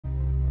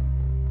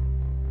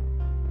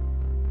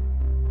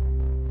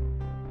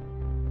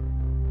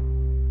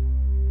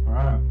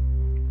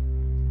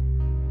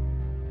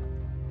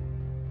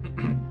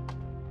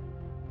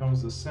long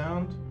as the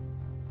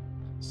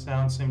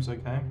sound seems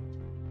okay.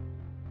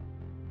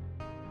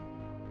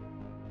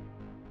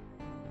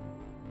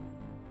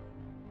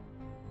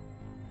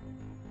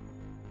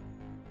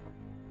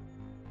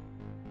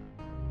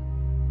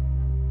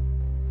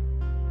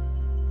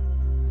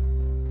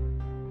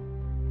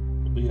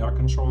 The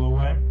controller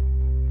away.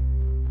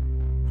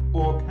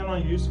 Or can I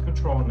use the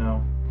controller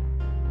now?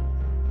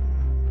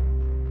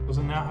 Does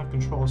it now have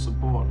controller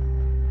support?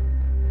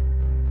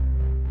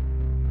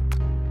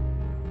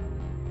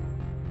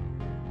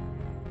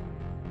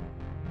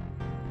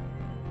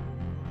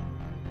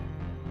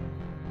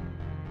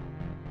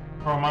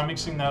 Or am I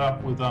mixing that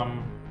up with a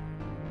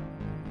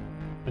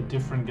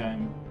different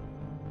game?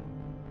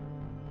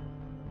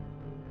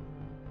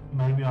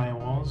 Maybe I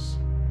was.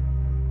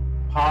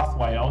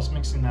 Pathway, I was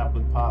mixing that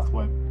with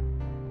Pathway.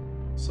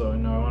 So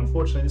no,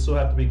 unfortunately this will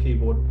have to be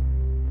keyboard.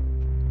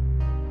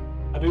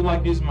 I do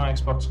like using my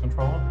Xbox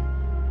controller.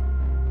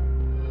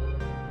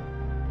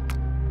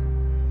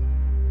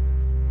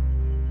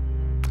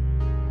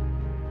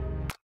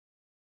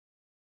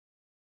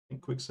 I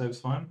think quick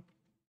save's fine.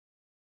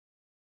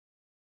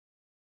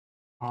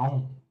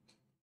 Oh.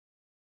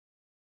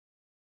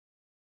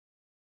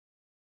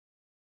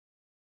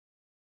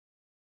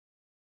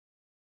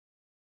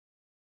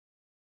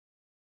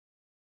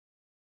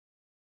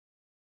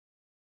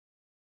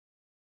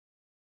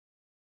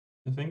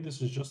 I think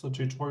this is just a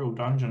tutorial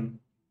dungeon.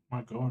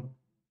 My god.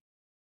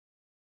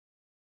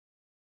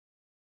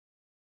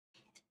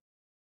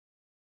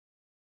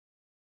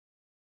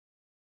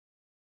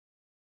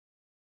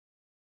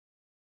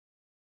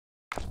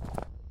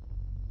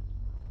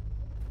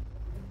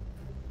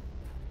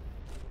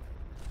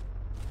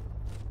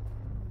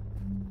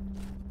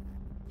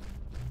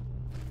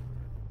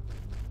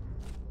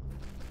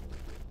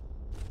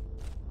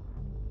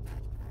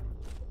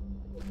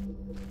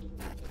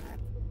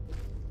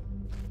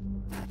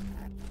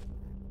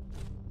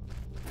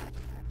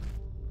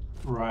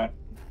 Right.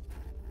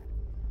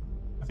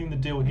 I think the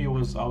deal here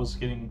was I was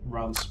getting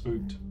rather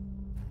spooked.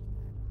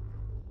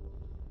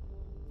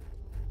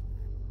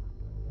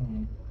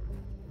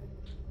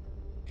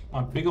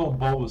 My big old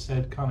bulbous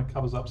head kind of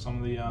covers up some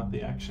of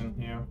the action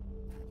here.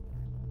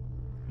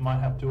 Might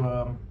have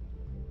to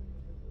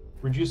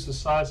reduce the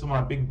size of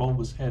my big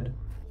bulbous head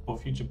for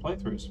future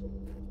playthroughs.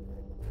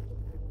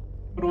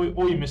 But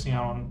all you're missing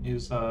out on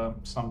is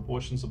some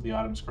portions of the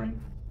item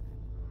screen.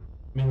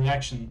 I mean, the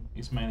action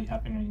is mainly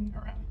happening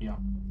around here.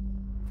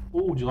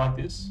 Oh, would you like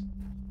this?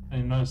 I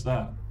didn't notice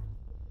that.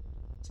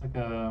 It's like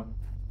a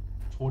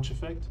torch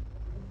effect.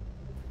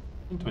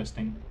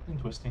 Interesting,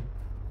 interesting.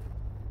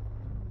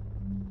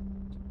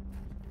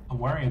 I'm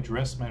wearing a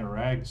dress made of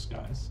rags,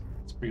 guys.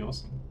 It's pretty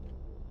awesome.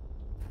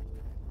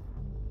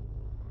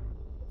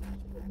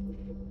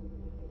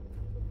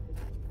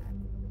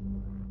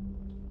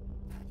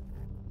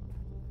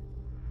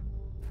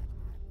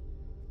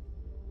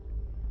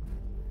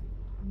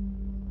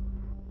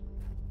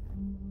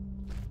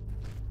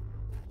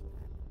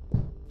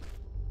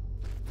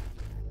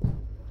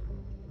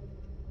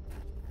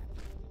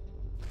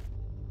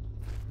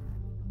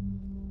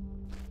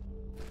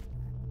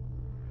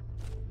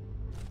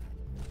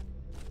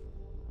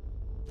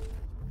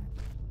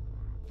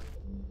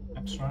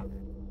 That's right.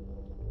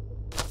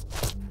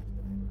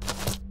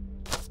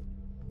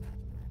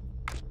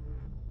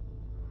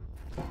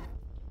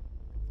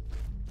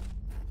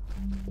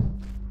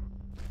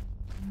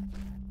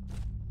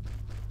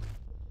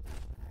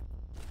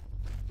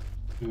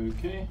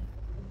 Okay.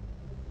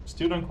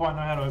 Still don't quite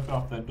know how to open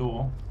up that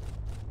door.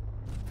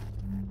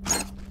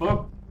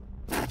 Oh!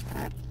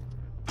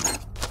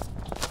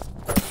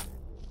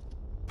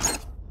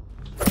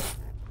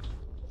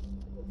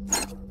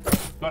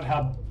 God,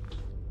 how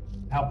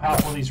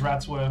powerful these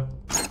rats were.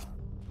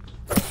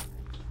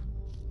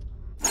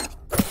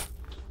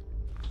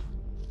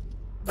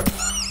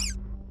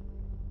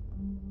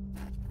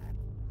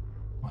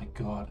 My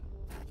God.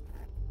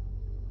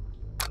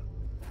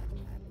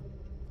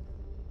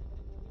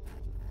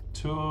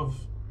 Two of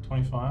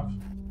 25.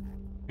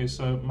 Okay,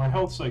 so my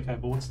health's okay,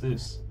 but what's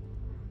this?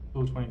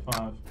 2 of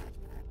 25.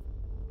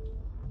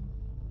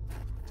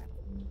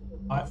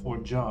 Eye for a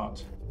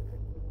Jart.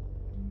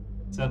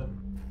 Is that...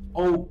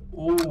 Oh,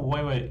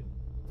 wait.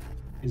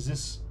 Is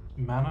this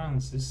mana and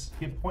is this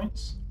hit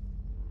points?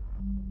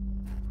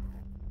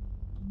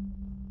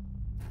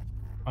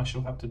 I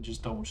shall have to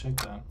just double check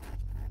that.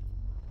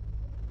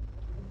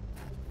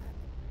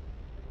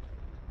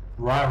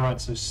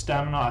 Right, so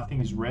stamina I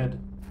think is red.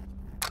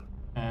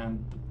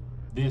 And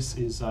this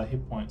is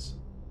hit points.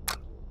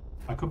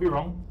 I could be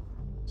wrong.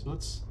 So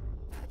let's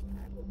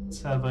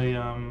have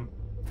a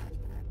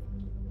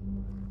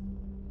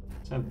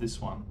let's have this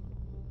one.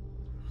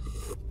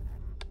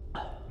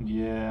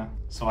 Yeah,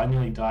 so I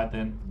nearly died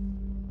then.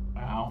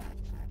 Wow.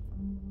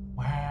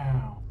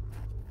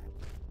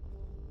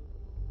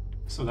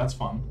 So that's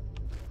fun.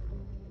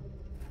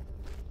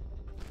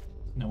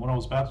 Now what I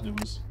was about to do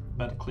was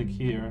about to click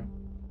here.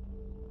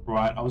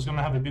 Right, I was going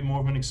to have a bit more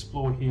of an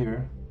explore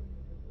here.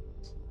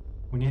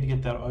 We need to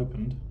get that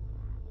opened.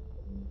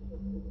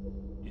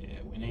 Yeah.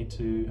 need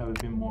to have a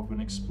bit more of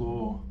an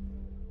explore.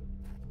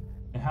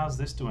 And how's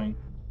this doing?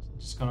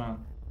 Just gonna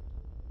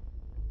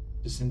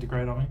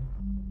disintegrate on me?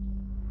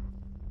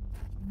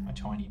 My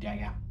tiny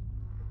dagger.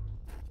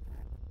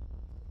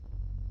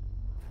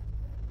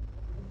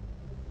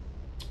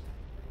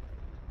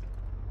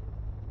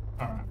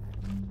 Alright.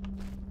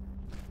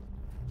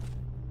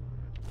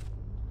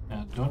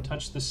 Now, don't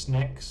touch the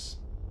snakes.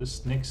 The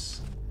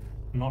snakes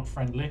not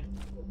friendly.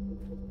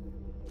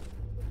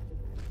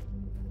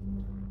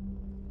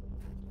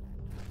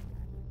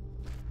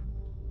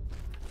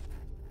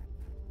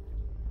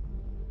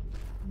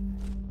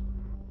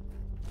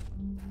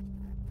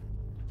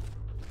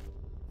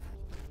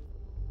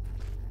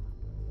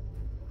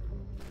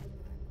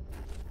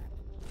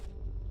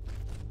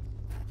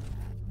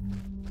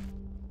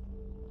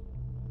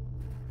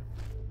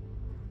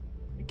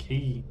 The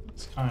key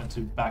is kind of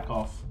to back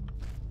off,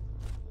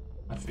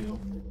 I feel.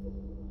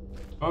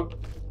 Oh.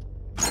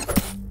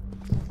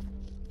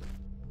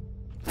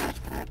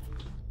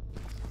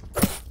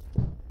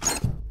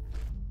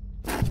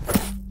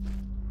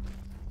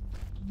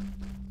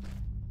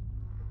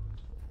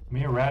 Come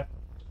here, rat.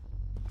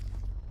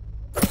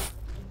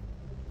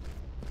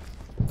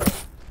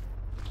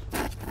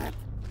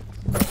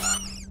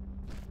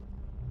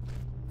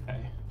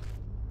 Okay.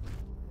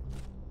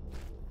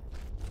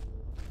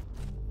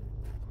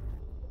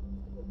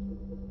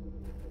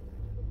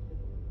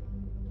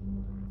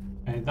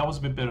 Okay, that was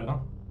a bit better, huh?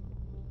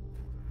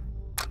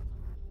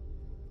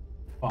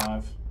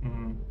 5.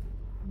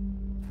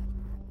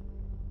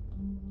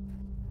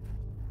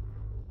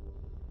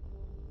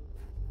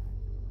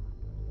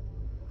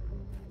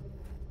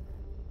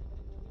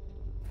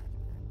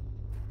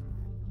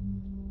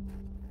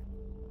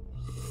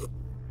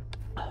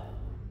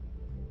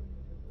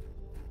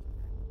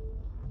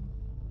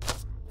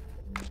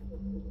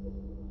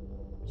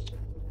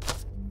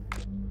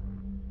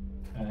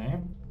 Okay.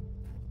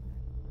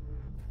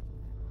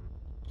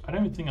 I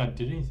don't even think I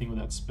did anything with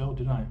that spell,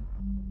 did I?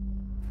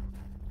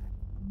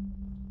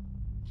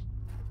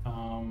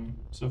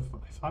 So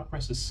if I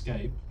press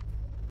escape,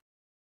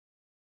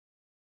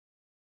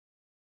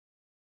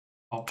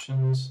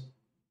 options,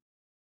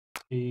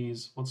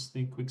 keys, what's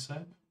the quick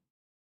save?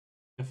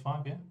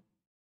 F5, yeah?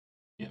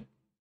 Yeah.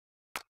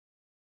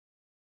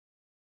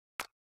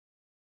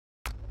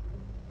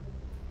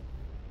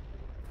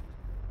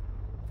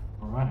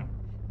 All right.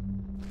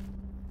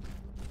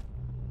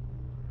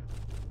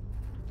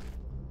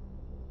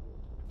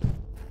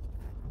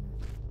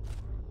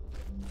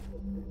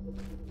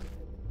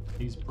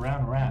 These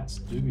brown rats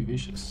do be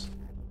vicious.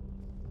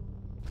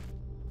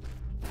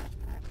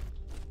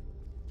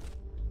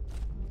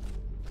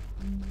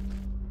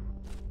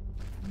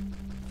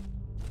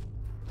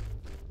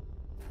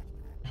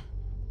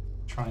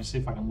 Trying to see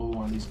if I can lure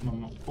one of these.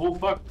 Oh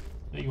fuck!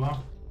 There you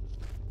are.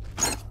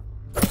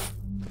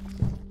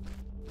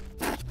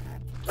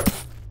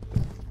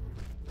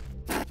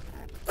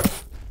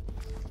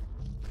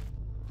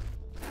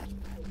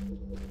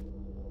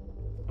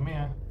 Come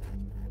here.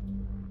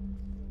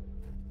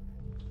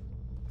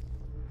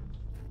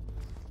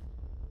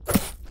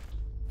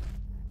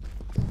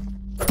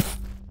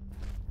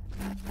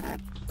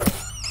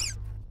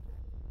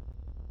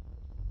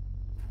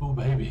 Oh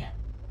baby.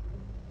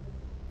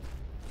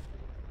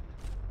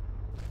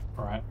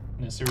 Alright,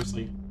 no,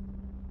 seriously.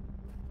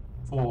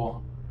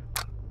 4.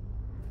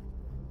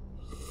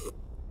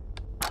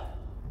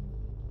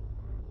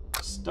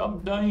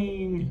 Stop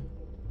dying!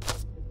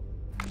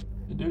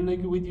 I don't like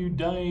it when you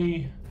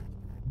die.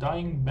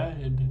 Dying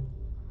bad.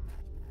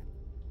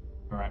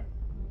 Alright.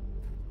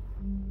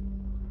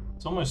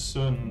 It's almost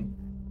certain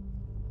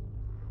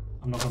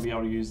I'm not going to be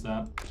able to use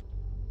that.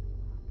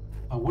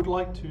 I would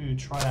like to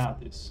try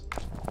out this.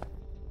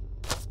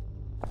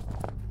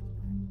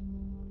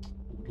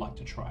 Would like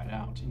to try it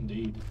out,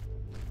 indeed.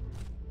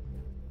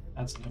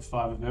 That's an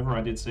F5 if ever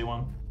I did see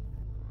one.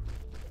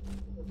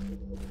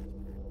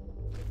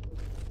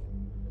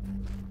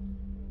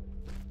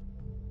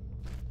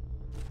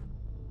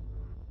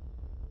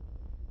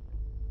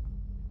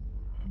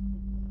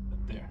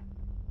 There.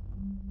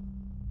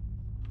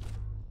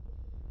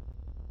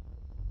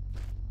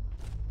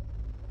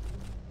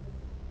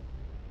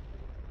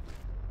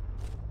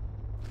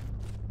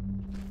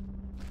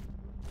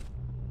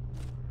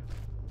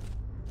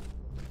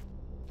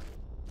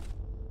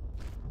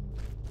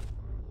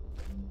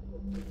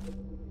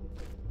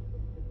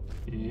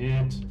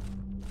 It.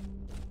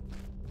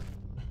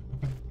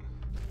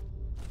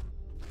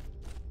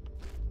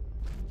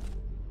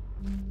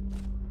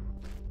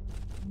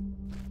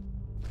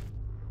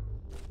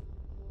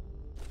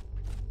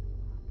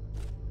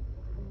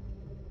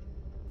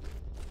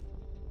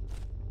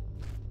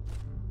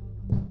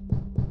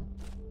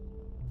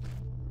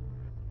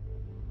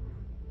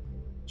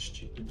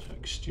 Stupid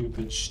joke,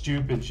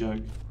 stupid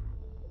joke.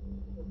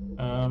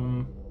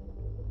 Alright,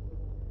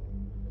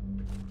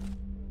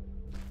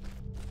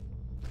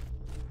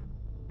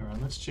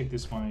 let's check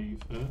this one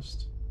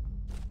first.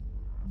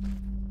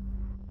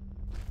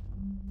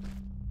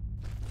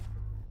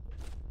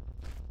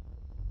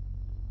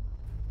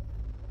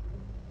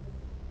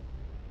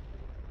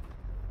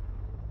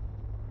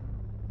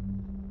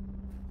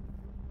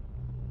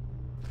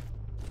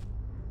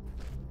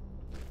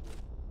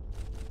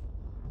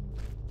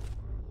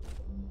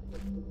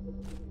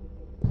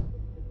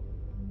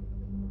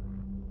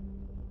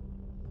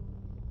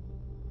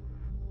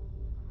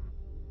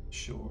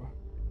 Sure.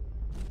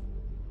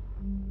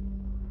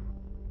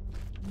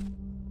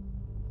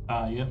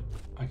 Yep.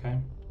 Okay.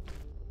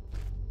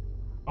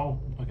 Oh,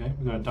 okay.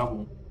 We got a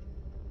double.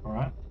 All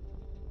right.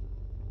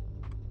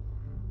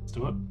 Let's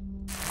do it.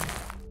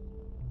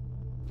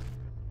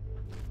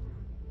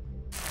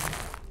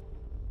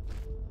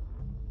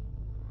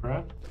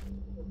 Bruh.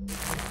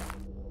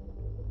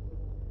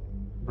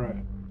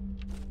 Bruh.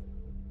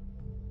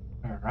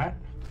 All right.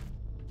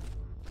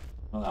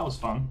 Well, that was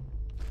fun.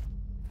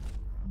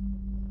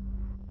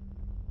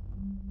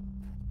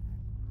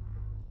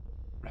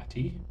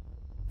 Ratty.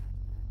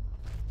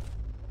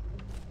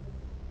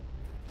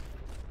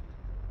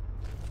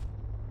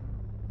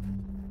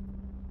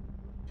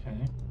 Okay.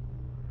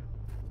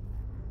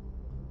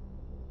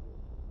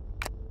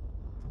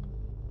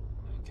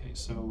 Okay,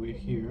 so we're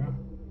here.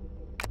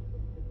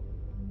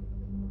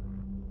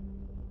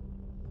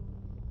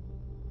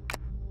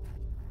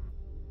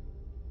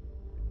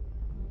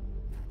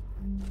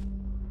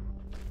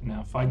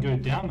 Now, if I go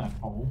down that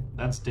hole,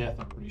 that's death,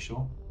 I'm pretty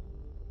sure.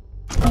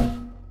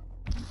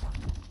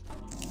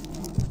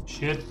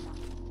 Shit.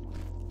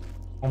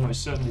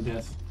 Almost certainly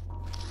death.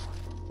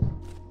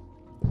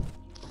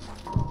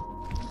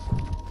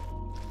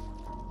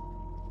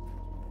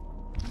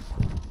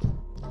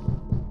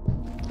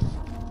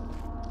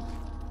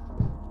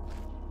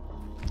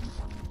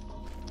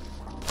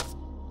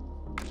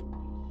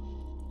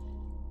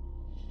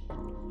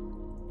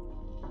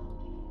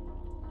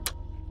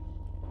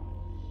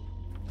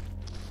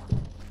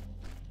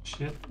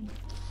 Shit.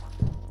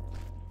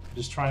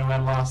 Just trying to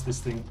outlast this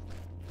thing.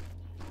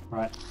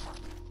 Right.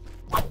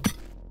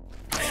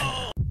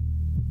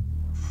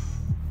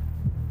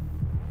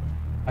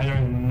 I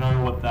don't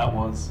know what that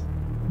was.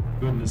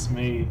 Goodness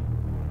me.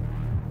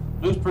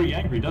 It looks pretty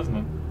angry, doesn't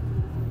it?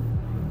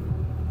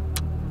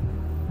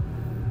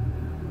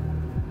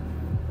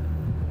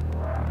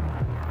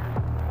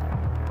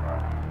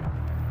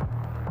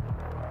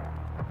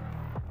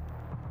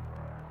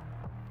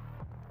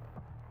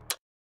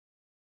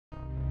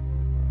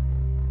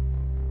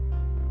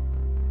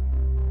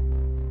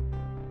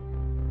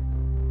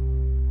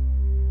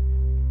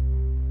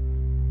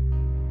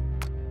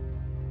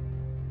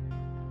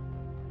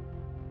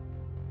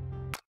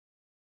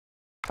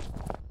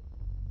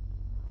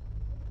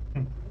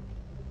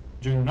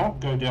 Do not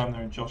go down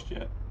there just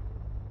yet.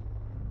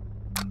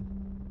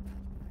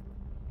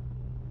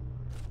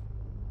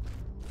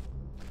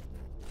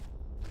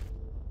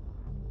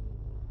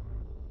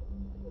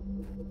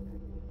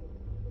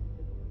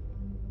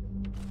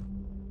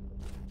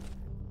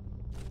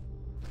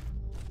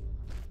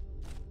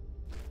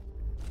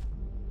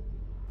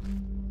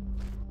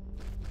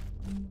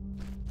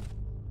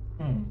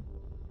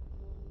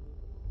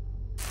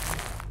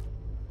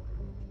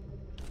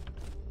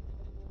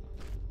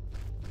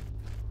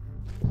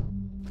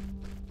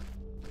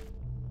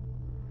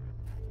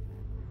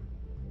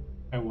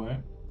 Oh, wait.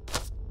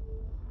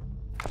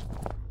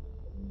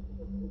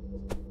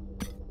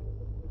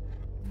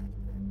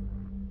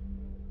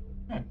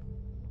 Yeah.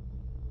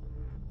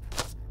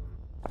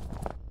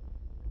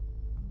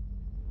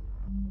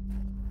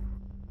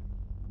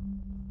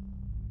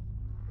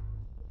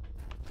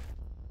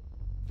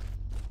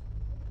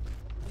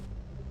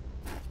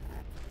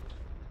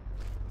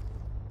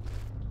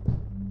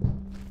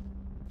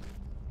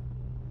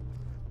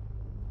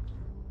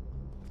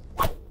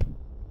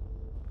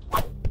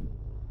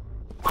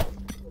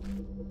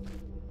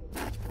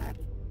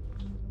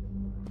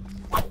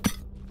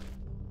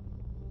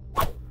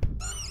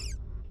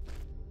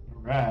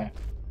 Right.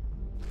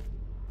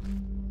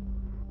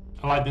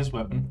 I like this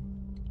weapon.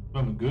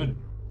 Weapon good.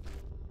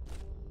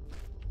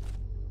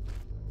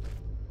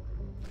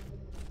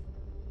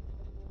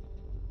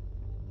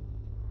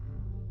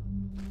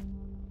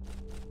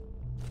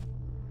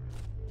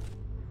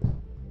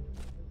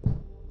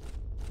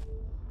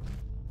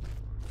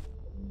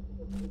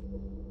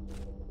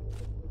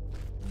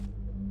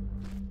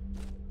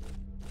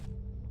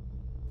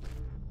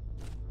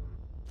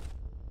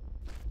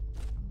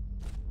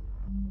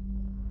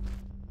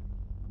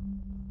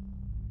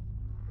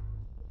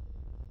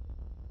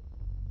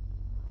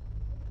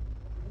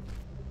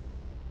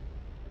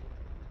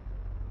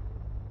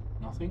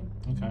 Nothing?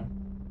 Okay.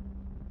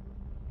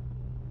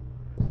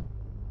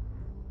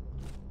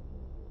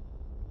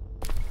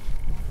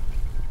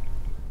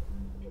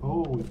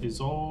 Oh, it is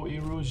all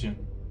erosion.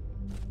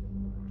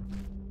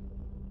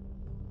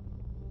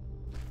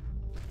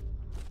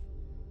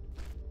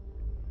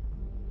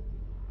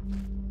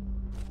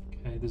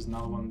 Okay, there's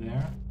another one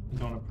there. You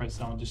don't want to press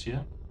that one just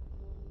yet.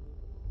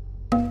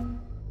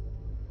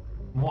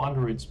 More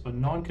underroots, but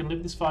no one can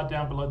live this far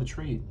down below the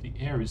tree. The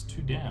air is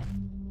too damp.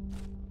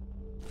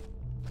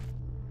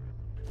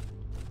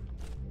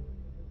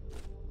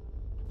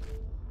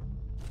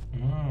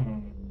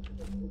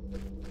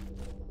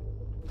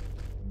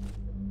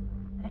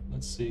 Right,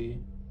 let's see.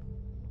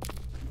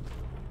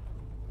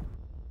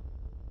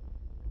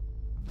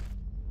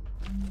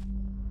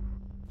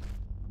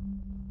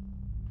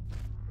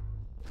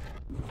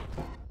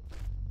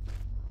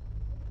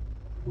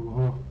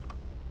 Whoa.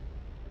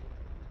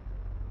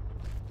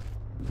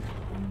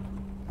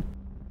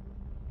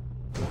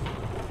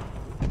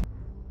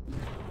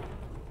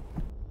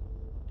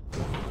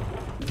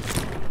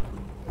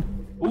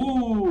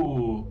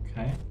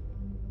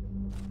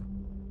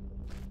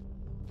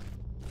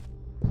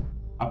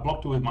 I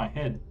blocked it with my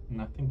head,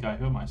 and I think I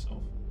hurt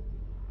myself.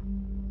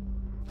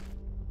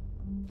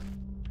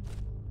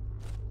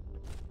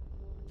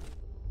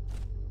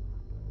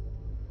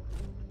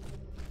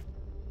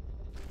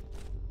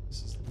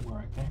 This is where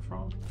I came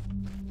from.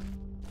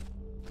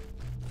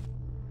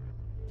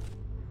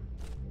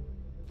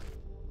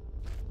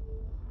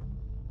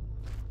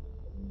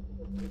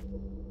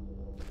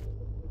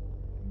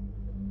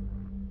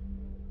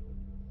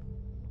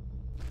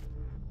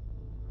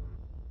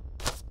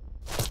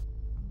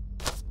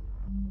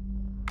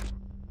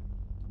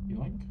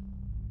 Yoink.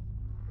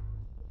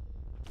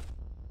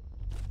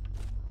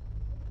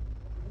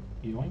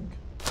 Yoink.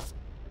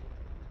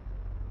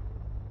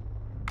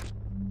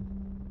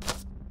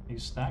 You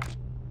stack?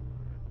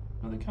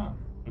 No, they can't.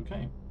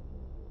 Okay.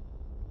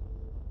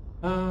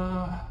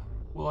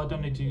 Well, I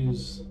don't need to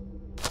use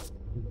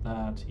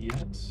that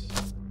yet.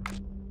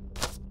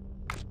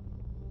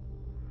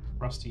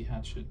 Rusty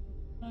hatchet.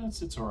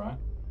 It's alright.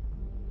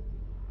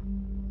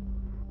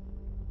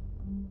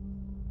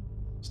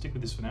 Stick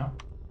with this for now.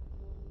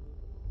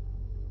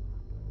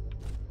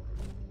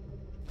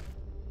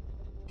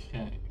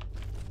 Okay.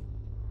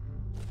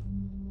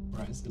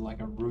 Right, is there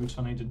like a root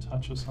I need to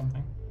touch or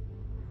something?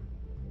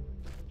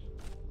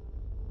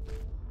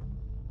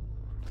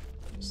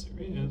 Yes,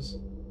 there is.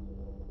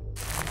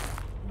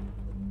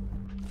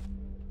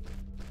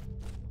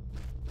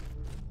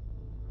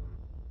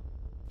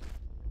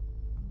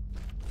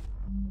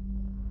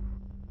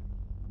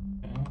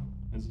 Okay,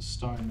 there's a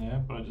stone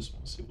there, but I just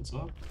want to see what's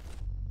up.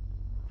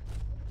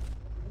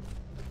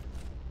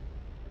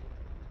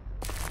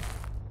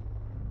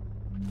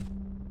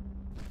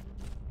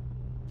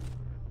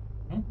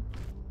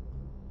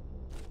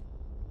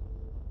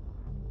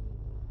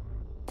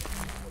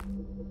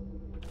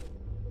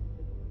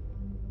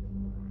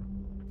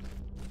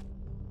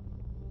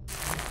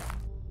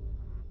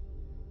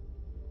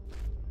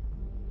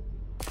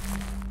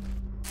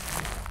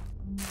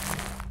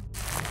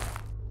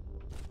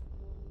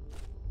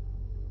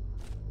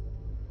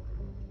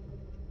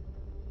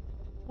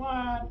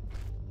 What?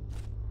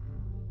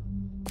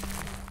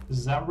 This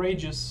is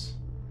outrageous.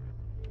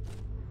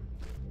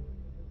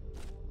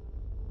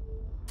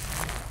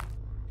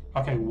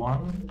 Okay,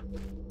 1,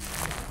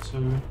 2.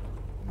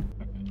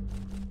 Okay.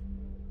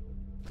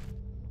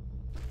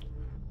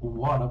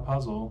 What a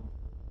puzzle.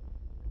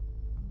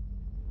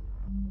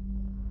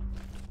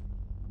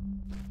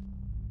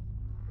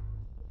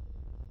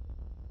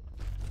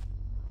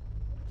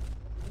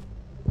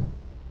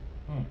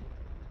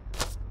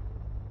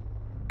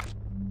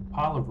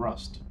 Pile of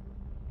rust.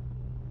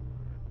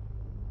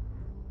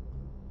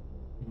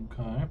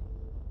 Okay.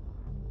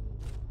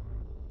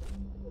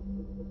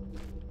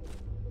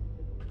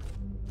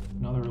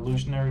 Another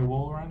illusionary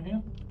wall around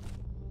here?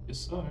 Guess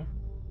so.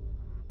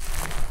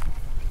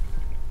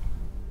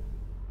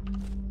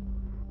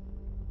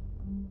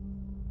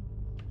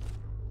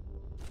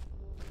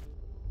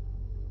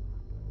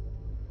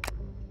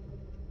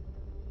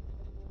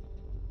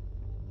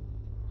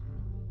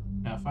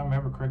 Now, if I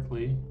remember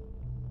correctly,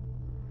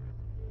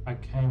 I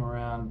came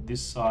around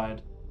this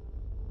side,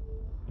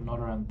 but not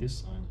around this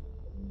side.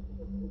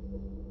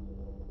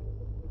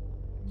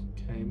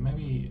 Okay,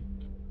 maybe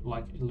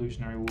like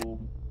illusionary wall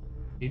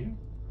here.